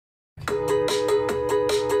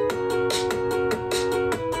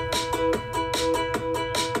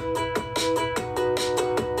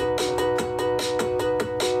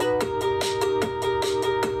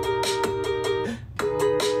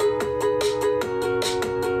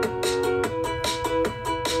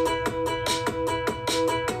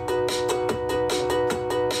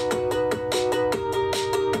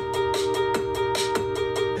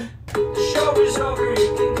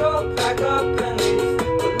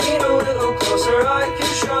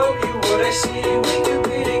I see. We could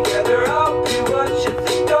be together, I'll be what you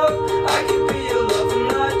think of. I could be your lover,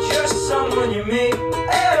 not just someone you meet.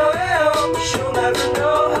 Ayo, ayo, she'll never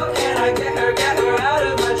know. How can I get her out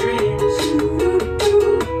of my dreams?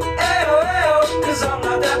 Ayo, ayo, cause I'm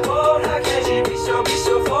not that bold. How can she be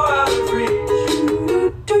so far out of reach?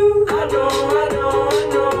 I know,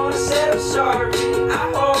 I said I'm sorry.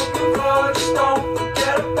 I hope you fall, just don't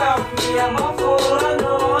forget about me. I'm awful, I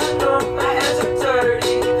know, my hands are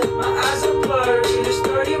dirty, my eyes are blurry, there's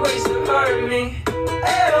 30 ways to hurt me.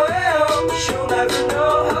 Ayo, ayo, she'll never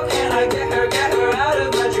know. How can I get her out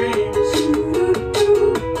of my dreams?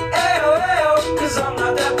 Ayo, ayo, cause I'm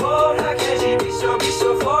not that bold. How can she be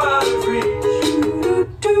so far out of reach?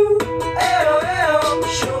 Ayo, ayo,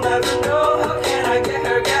 she'll never know. How can I get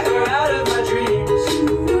her out of my dreams?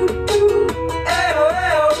 Ayo,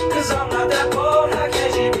 ayo, cause I'm not that bold. How can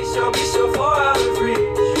she be so far out of reach?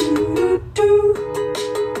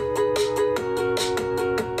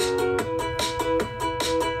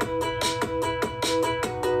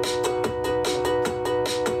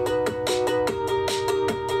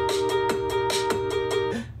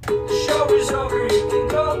 The show is over, you can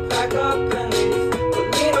go pack up and leave, but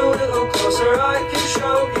lean a little closer, I can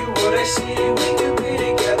show you what I see. We do